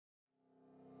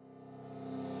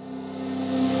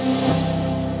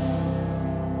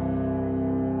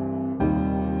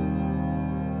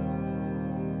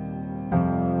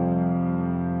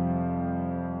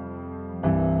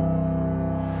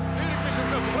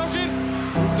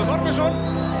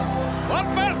Gunnarsson.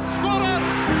 Valbert skorar!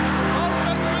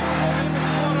 Valbert Gunnarsson hefur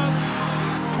skorað.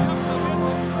 Ragnar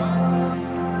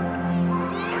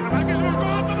Bergers er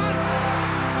skoðað þetta mark.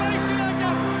 Glæsilega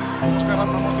gert. Óskar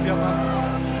Ragnar á móti Bjarna.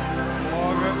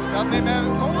 Og Bjarni með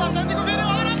góða sendingu fyrir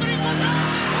og Henry Nicholls.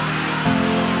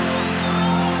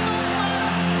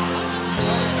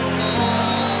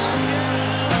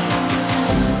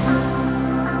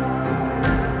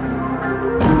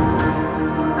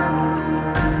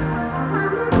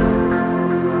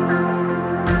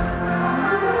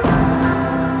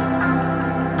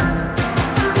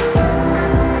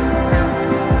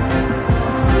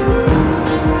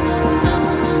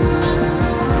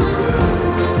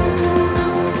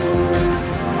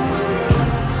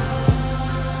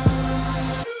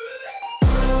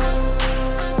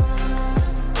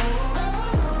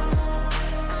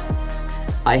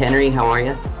 Hi Henry, how are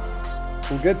you?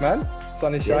 All good, man.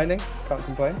 Sun is shining. Can't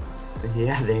complain.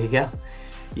 Yeah, there you go.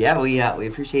 Yeah, we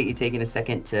appreciate you taking a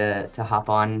second to hop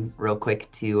on real quick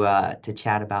to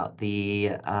chat about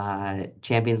the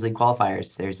Champions League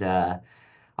qualifiers. There's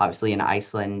obviously an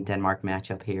Iceland-Denmark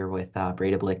matchup here with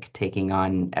Breiðablik taking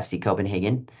on FC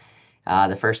Copenhagen.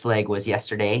 The first leg was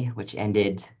yesterday, which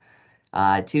ended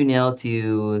 2-0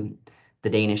 to the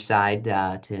Danish side,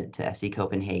 to FC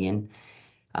Copenhagen.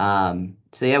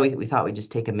 So yeah, we thought we'd just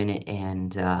take a minute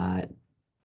and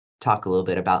talk a little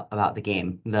bit about the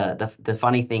game. The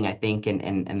funny thing, I think,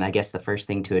 and I guess the first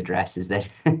thing to address is that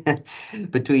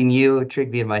between you,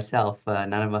 Trygve, and myself,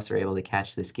 none of us were able to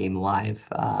catch this game live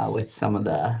with some of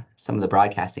the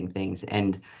broadcasting things.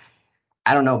 And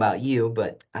I don't know about you,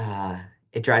 but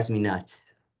it drives me nuts.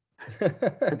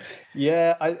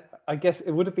 Yeah, I guess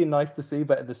it would have been nice to see,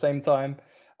 but at the same time,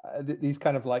 these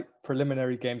kind of like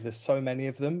preliminary games, there's so many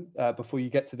of them before you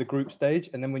get to the group stage,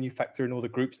 and then when you factor in all the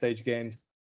group stage games,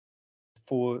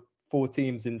 four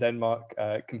teams in Denmark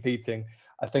competing,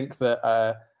 I think that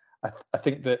a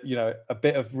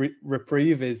bit of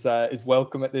reprieve is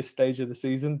welcome at this stage of the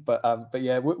season. But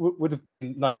yeah, would have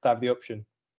been nice to have the option.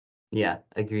 Yeah,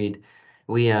 agreed.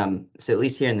 We so at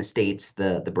least here in the States,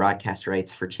 the broadcast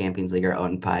rights for Champions League are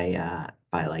owned by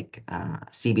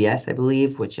CBS, I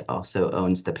believe, which also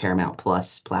owns the Paramount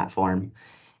Plus platform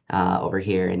over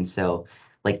here. And so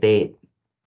like they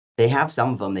have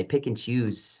some of them, they pick and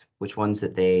choose which ones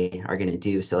that they are going to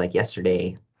do. So like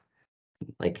yesterday,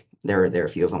 like there are a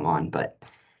few of them on, but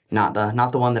not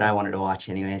the one that I wanted to watch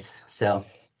anyways. So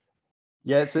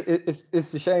yeah,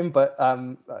 it's a shame, but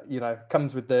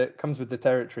comes with the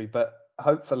territory. But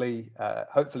hopefully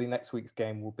next week's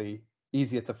game will be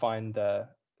easier to find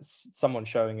someone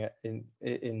showing it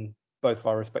in both of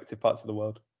our respective parts of the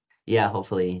world. Yeah,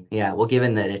 hopefully. Yeah, well,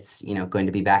 given that it's going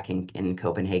to be back in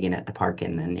Copenhagen at the park,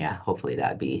 and then yeah, hopefully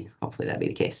that'd be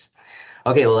the case.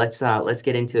 Okay, well let's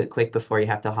get into it quick before you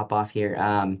have to hop off here.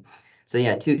 So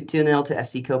yeah, 2-0 to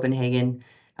FC Copenhagen.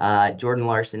 Jordan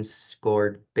Larson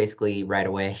scored basically right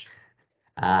away.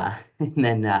 And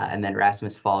then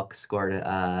Rasmus Falk scored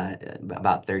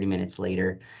about 30 minutes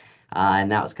later.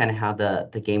 And that was kind of how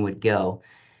the game would go.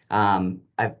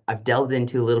 I've delved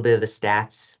into a little bit of the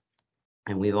stats,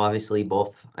 and we've obviously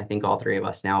both, I think all three of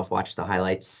us now have watched the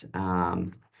highlights.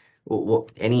 Any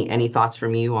thoughts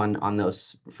from you on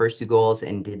those first two goals,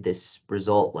 and did this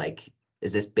result, like,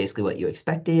 is this basically what you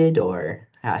expected, or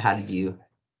how did you?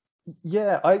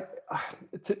 Yeah,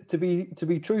 to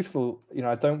be truthful,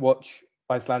 I don't watch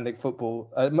Icelandic football,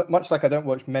 much like I don't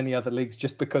watch many other leagues,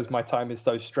 just because my time is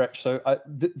so stretched. So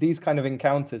these kind of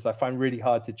encounters I find really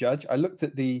hard to judge. I looked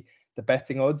at the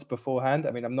betting odds beforehand.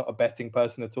 I mean, I'm not a betting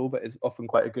person at all, but it's often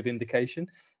quite a good indication.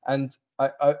 And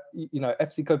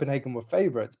FC Copenhagen were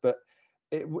favourites, but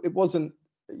it wasn't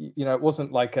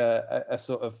like a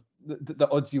sort of the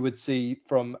odds you would see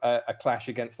from a clash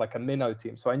against like a minnow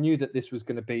team. So I knew that this was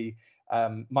going to be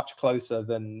much closer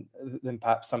than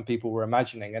perhaps some people were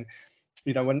imagining. And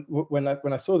when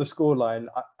I saw the scoreline,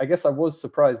 I guess I was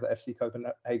surprised that FC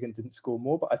Copenhagen didn't score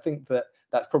more, but I think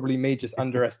that's probably me just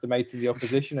underestimating the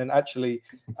opposition. And actually,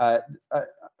 the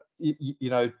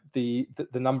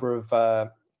number of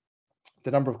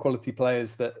quality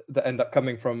players that end up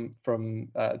coming from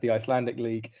the Icelandic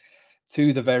league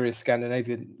to the various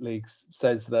Scandinavian leagues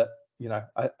says that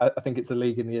I think it's a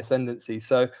league in the ascendancy.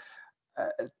 So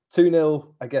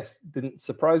 2-0, I guess, didn't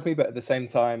surprise me, but at the same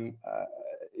time,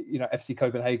 FC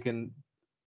Copenhagen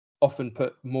often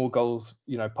put more goals,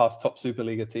 past top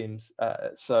Superliga teams.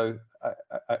 So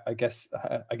I guess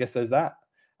there's that.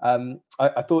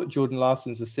 I thought Jordan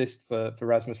Larsson's assist for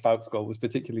Rasmus Falk's goal was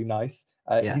particularly nice.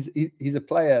 Yeah. He's a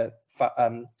player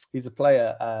he's a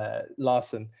player,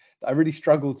 Larson, that I really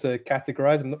struggle to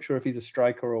categorize. I'm not sure if he's a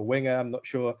striker or a winger. I'm not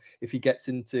sure if he gets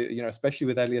into, especially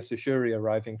with Elias Ushuri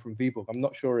arriving from Viborg, I'm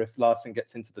not sure if Larson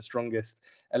gets into the strongest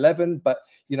 11, but,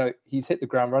 he's hit the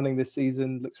ground running this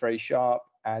season, looks very sharp.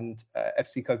 And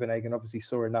FC Copenhagen obviously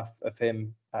saw enough of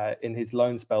him in his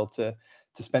loan spell to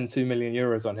spend 2 million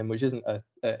euros on him, which isn't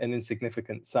an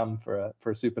insignificant sum for a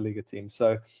Superliga team.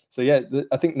 So yeah,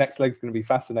 I think next leg's going to be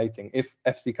fascinating. If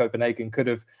FC Copenhagen could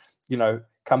have,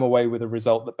 come away with a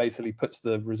result that basically puts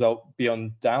the result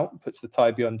beyond doubt, puts the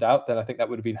tie beyond doubt, then I think that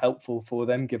would have been helpful for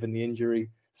them given the injury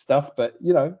stuff. But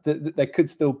there could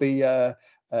still be an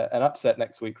upset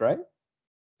next week, right?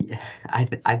 Yeah, I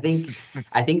think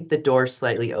the door's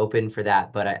slightly open for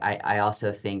that, but I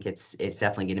also think it's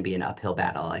definitely going to be an uphill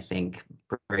battle. I think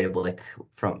Breiðablik,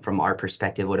 from our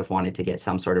perspective, would have wanted to get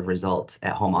some sort of result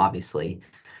at home, obviously.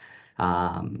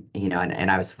 And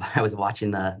I was watching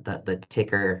the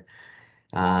ticker,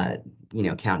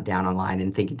 count down online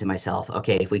and thinking to myself,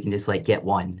 okay, if we can just get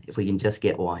one, then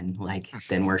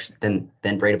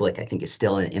Breiðablik, I think, is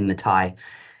still in the tie.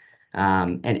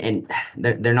 And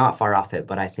they're not far off it,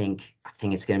 but I think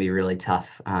it's going to be really tough.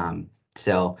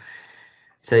 So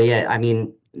yeah, I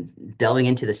mean, delving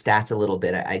into the stats a little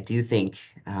bit, I do think,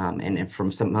 and from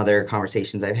some other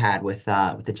conversations I've had with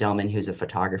the gentleman who's a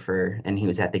photographer, and he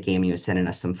was at the game, he was sending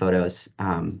us some photos,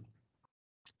 and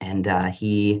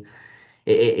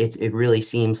it really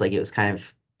seems like it was kind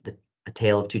of a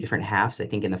tale of two different halves. I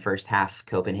think in the first half,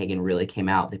 Copenhagen really came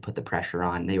out, they put the pressure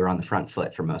on, they were on the front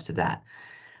foot for most of that.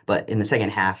 But in the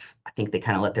second half, I think they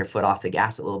kind of let their foot off the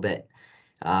gas a little bit.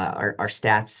 Our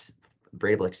stats,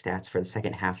 Breiðablik stats for the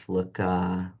second half look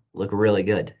really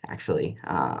good, actually.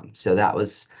 So that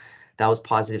was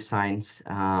positive signs.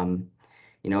 A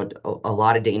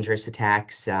lot of dangerous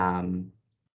attacks. I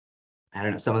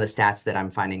don't know, some of the stats that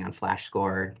I'm finding on Flash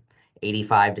Score,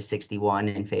 85 to 61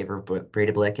 in favor of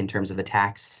Breiðablik in terms of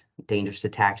attacks, dangerous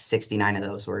attacks. 69 of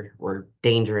those were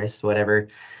dangerous, whatever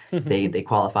they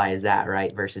qualify as that,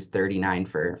 right? Versus 39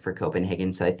 for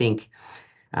Copenhagen. So I think,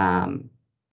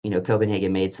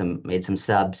 Copenhagen made some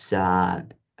subs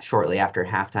shortly after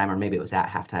halftime, or maybe it was at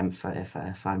halftime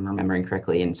if I'm remembering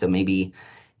correctly. And so maybe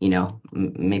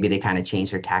they kind of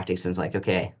changed their tactics and was like,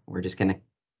 okay, we're just gonna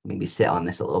maybe sit on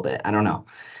this a little bit. I don't know.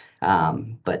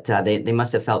 But they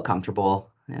must have felt comfortable.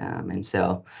 And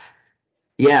so,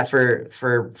 yeah, for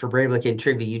Breiðablik, and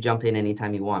Trygve, you jump in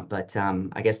anytime you want. But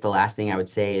I guess the last thing I would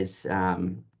say is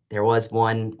there was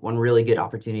one really good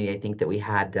opportunity I think that we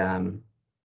had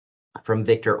from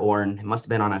Victor Orn. It must have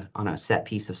been on a set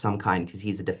piece of some kind, because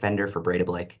he's a defender for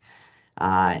Breiðablik.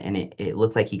 And it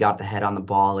looked like he got the head on the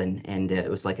ball, and it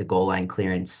was like a goal line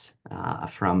clearance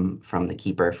from the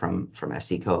keeper from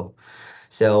FC Co.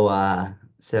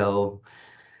 So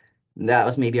that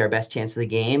was maybe our best chance of the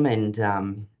game, and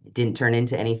it didn't turn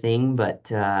into anything. But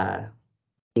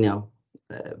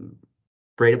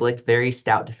Breiðablik very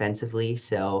stout defensively.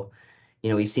 So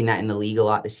we've seen that in the league a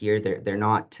lot this year. They're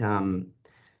not.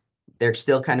 They're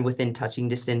still kind of within touching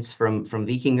distance from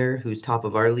Vikingur, who's top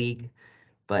of our league,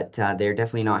 but they're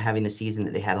definitely not having the season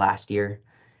that they had last year.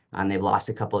 They've lost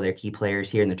a couple of their key players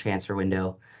here in the transfer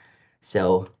window.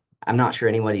 So I'm not sure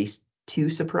anybody's too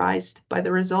surprised by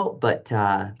the result, but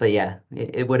yeah,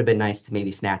 it would have been nice to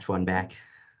maybe snatch one back.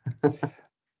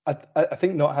 I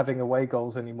think not having away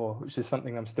goals anymore, which is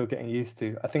something I'm still getting used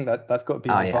to, I think that's got to be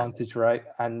an advantage, right?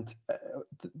 And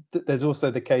there's also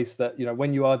the case that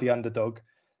when you are the underdog,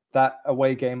 that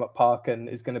away game at Parken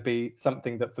is going to be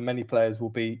something that for many players will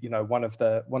be one of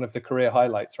the career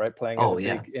highlights, right? Playing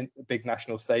at a big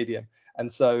national stadium. And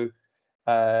so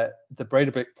the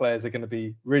Breiðablik players are going to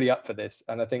be really up for this,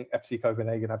 and I think FC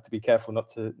Copenhagen have to be careful not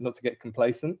to get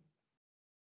complacent.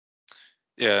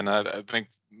 Yeah, and I think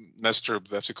Nestor,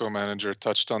 the FC Co-manager,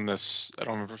 touched on this. I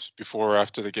don't remember if it was before or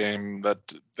after the game, that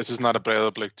this is not a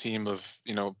Breiðablik team of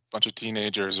a bunch of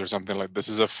teenagers or something like. This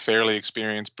is a fairly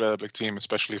experienced Breiðablik team,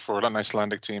 especially for an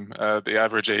Icelandic team. The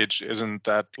average age isn't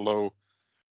that low,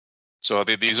 so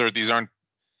these aren't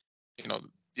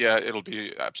yeah, it'll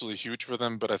be absolutely huge for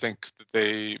them, but I think that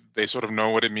they sort of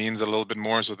know what it means a little bit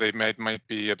more, so they might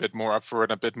be a bit more up for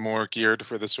it, a bit more geared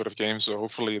for this sort of game. So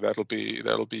hopefully that'll be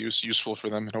useful for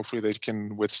them, and hopefully they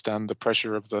can withstand the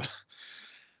pressure of the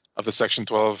Section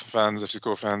 12 fans, FC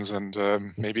Co fans, and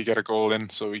maybe get a goal in,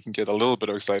 so we can get a little bit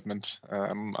of excitement.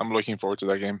 I'm looking forward to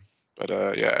that game. But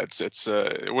yeah,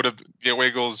 it would have the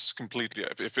away goals completely.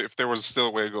 If there was still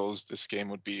away goals, this game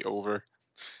would be over.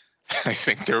 I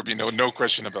think there would be no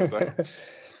question about that.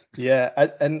 Yeah,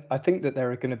 and I think that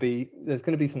there's going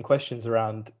to be some questions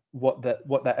around what that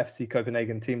FC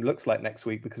Copenhagen team looks like next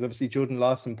week, because obviously Jordan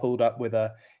Larson pulled up with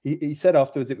he said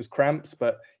afterwards it was cramps,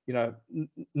 but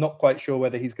not quite sure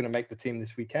whether he's going to make the team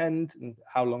this weekend and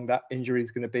how long that injury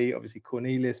is going to be. Obviously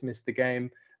Cornelius missed the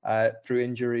game through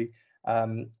injury.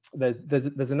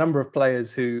 There's a number of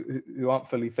players who aren't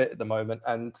fully fit at the moment,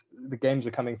 and the games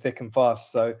are coming thick and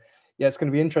fast. So yeah, it's going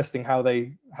to be interesting how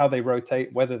they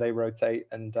rotate, whether they rotate,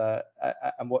 and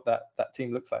what that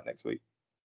team looks like next week.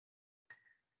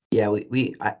 Yeah,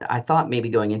 I thought maybe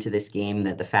going into this game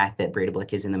that the fact that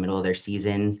Breiðablik is in the middle of their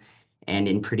season and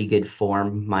in pretty good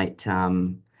form might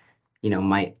play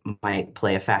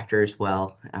a factor as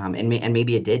well. And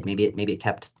maybe it did. Maybe it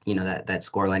kept that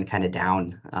scoreline kind of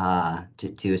down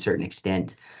to a certain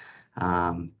extent.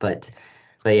 But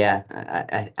yeah,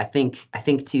 I think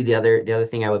too, the other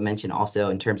thing I would mention also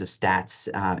in terms of stats,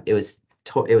 it was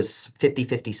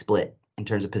 50-50 split in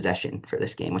terms of possession for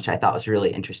this game, which I thought was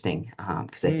really interesting,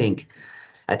 because I think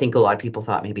a lot of people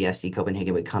thought maybe FC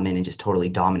Copenhagen would come in and just totally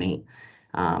dominate.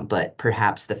 But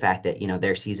perhaps the fact that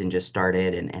their season just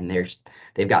started and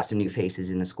they've got some new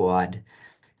faces in the squad,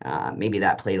 maybe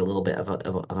that played a little bit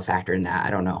of a factor in that.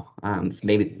 I don't know.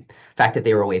 Maybe the fact that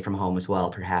they were away from home as well,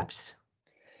 perhaps.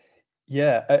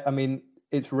 Yeah, I mean,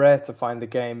 it's rare to find a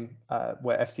game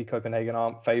where FC Copenhagen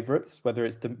aren't favourites, whether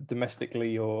it's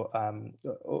domestically or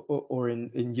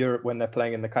in Europe when they're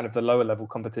playing in the kind of the lower level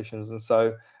competitions. And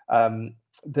so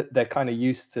they're kind of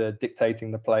used to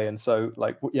dictating the play. And so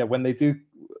when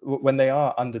they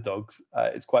are underdogs,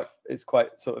 it's quite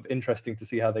sort of interesting to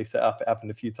see how they set up. It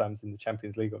happened a few times in the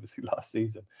Champions League, obviously last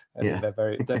season. I think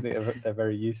they're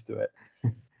very used to it.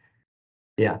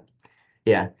 Yeah.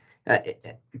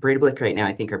 Breiðablik right now,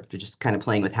 I think, are just kind of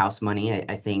playing with house money.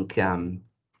 I think,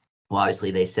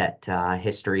 obviously they set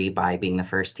history by being the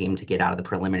first team to get out of the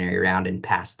preliminary round and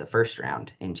pass the first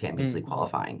round in Champions League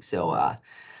qualifying. So I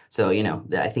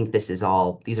think these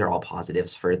are all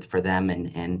positives for them.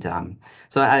 And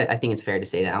so I think it's fair to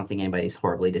say that I don't think anybody's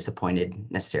horribly disappointed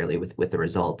necessarily with the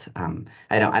result.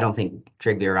 I don't think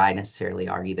Trygve or I necessarily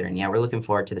are either. And yeah, we're looking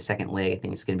forward to the second leg. I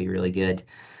think it's going to be really good.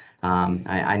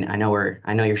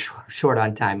 I know you're short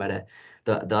on time, but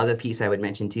the other piece I would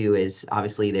mention too is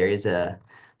obviously there is a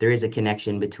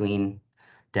connection between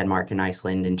Denmark and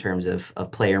Iceland in terms of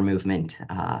player movement,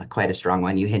 quite a strong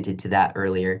one. You hinted to that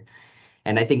earlier,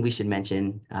 and I think we should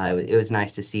mention it was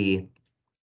nice to see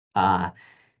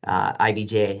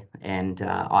IBJ and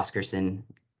Oskarsson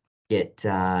get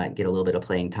a little bit of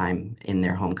playing time in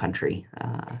their home country.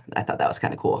 I thought that was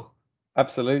kind of cool.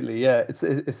 Absolutely, yeah. It's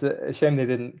a shame they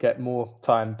didn't get more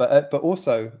time, but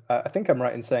also I think I'm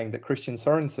right in saying that Christian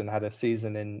Sorensen had a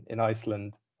season in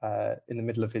Iceland in the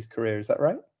middle of his career. Is that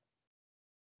right?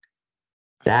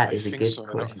 That is a good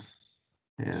question.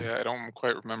 Yeah, I don't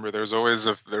quite remember. There's always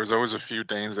a few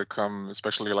Danes that come,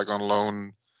 especially like on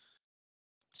loan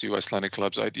to Icelandic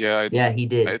clubs. Yeah, he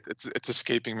did. It's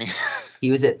escaping me. He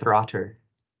was at Throtter.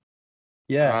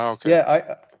 Yeah. Okay.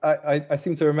 Yeah, I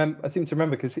seem to remember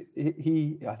because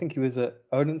he I think he was at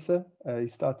Odense. He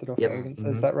started off at Odense.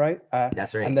 Mm-hmm. Is that right?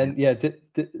 That's right. And then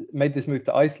made this move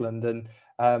to Iceland and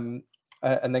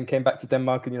then came back to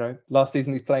Denmark, and last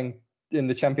season he's playing in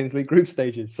the Champions League group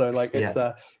stages. So it's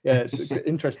it's an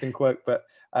interesting quirk, but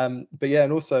yeah,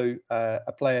 and also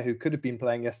a player who could have been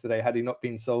playing yesterday had he not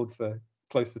been sold for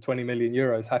close to 20 million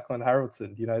euros, Hakon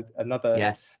Haraldsson,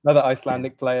 another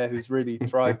Icelandic player who's really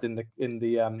thrived in the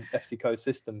FC Co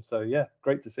system. So yeah,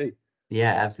 great to see.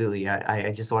 Yeah, absolutely.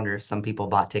 I just wonder if some people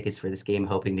bought tickets for this game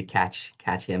hoping to catch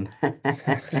him.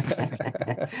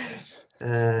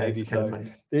 Maybe so.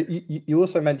 You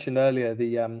also mentioned earlier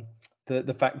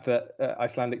the fact that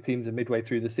Icelandic teams are midway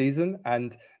through the season,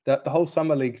 and the whole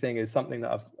summer league thing is something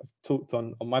that I've talked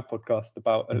on my podcast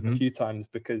about a few times,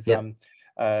 because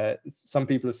some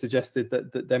people have suggested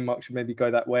that Denmark should maybe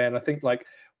go that way, and I think like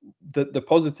the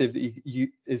positive that you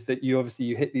is that you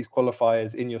obviously hit these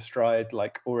qualifiers in your stride,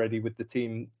 like already with the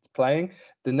team playing.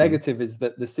 The negative is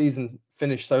that the season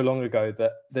finished so long ago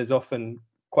that there's often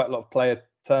quite a lot of player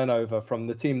turnover from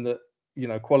the team that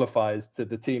qualifies to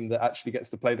the team that actually gets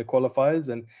to play the qualifiers,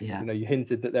 and you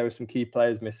hinted that there were some key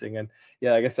players missing, and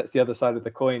I guess that's the other side of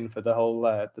the coin for the whole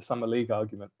the summer league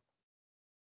argument.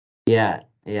 Yeah,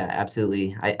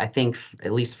 absolutely. I think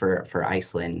at least for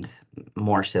Iceland,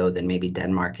 more so than maybe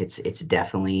Denmark, it's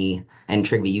definitely, and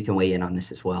Trygve, you can weigh in on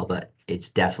this as well, but it's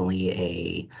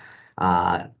definitely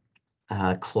a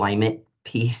climate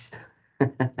piece.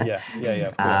 Yeah,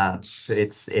 of course.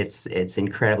 It's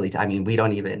incredibly. I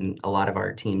mean, a lot of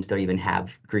our teams don't even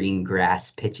have green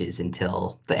grass pitches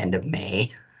until the end of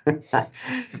May.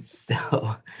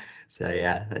 So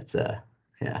yeah, that's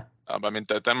yeah. I mean,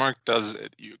 Denmark does.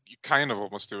 You kind of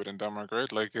almost do it in Denmark,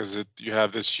 right? Like, is it you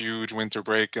have this huge winter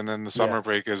break and then the summer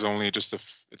break is only just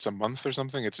it's a month or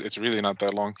something? It's really not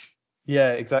that long.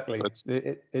 Yeah, exactly.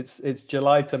 It's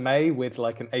July to May with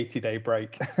like an 80-day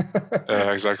break.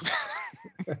 Exactly.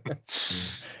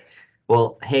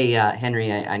 Well, hey,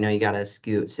 Henry, I know you got to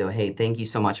scoot. So, hey, thank you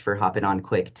so much for hopping on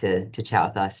quick to chat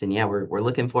with us. And yeah, we're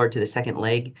looking forward to the second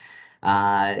leg.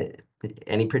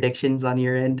 Any predictions on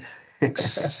your end?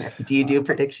 Do you do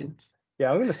predictions?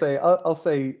 Yeah, I'm going to say I'll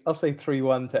say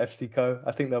 3-1 to FC Co.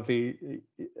 I think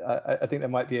I think there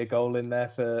might be a goal in there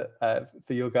for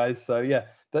your guys. So yeah,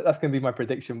 that's going to be my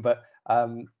prediction. But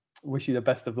wish you the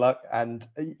best of luck. And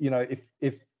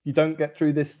if you don't get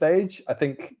through this stage, I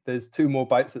think there's 2 more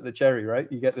bites at the cherry, right?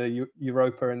 You get the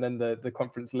Europa and then the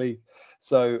Conference League.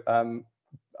 So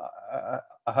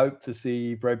I hope to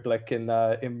see Breiðablik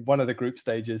in one of the group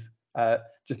stages.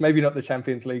 Just maybe not the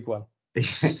Champions League one.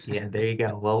 Yeah, there you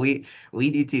go. Well, we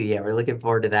do too. Yeah, we're looking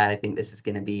forward to that. I think this is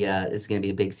going to be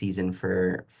a big season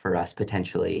for us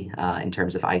potentially in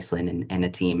terms of Iceland and a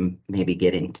team maybe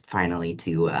getting finally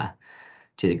to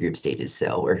the group stages.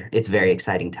 So it's very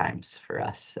exciting times for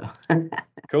us. So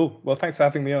cool. Well, thanks for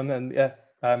having me on, and yeah,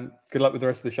 good luck with the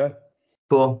rest of the show.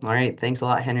 Cool. All right. Thanks a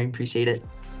lot, Henry. Appreciate it.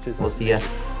 Cheers. We'll see you.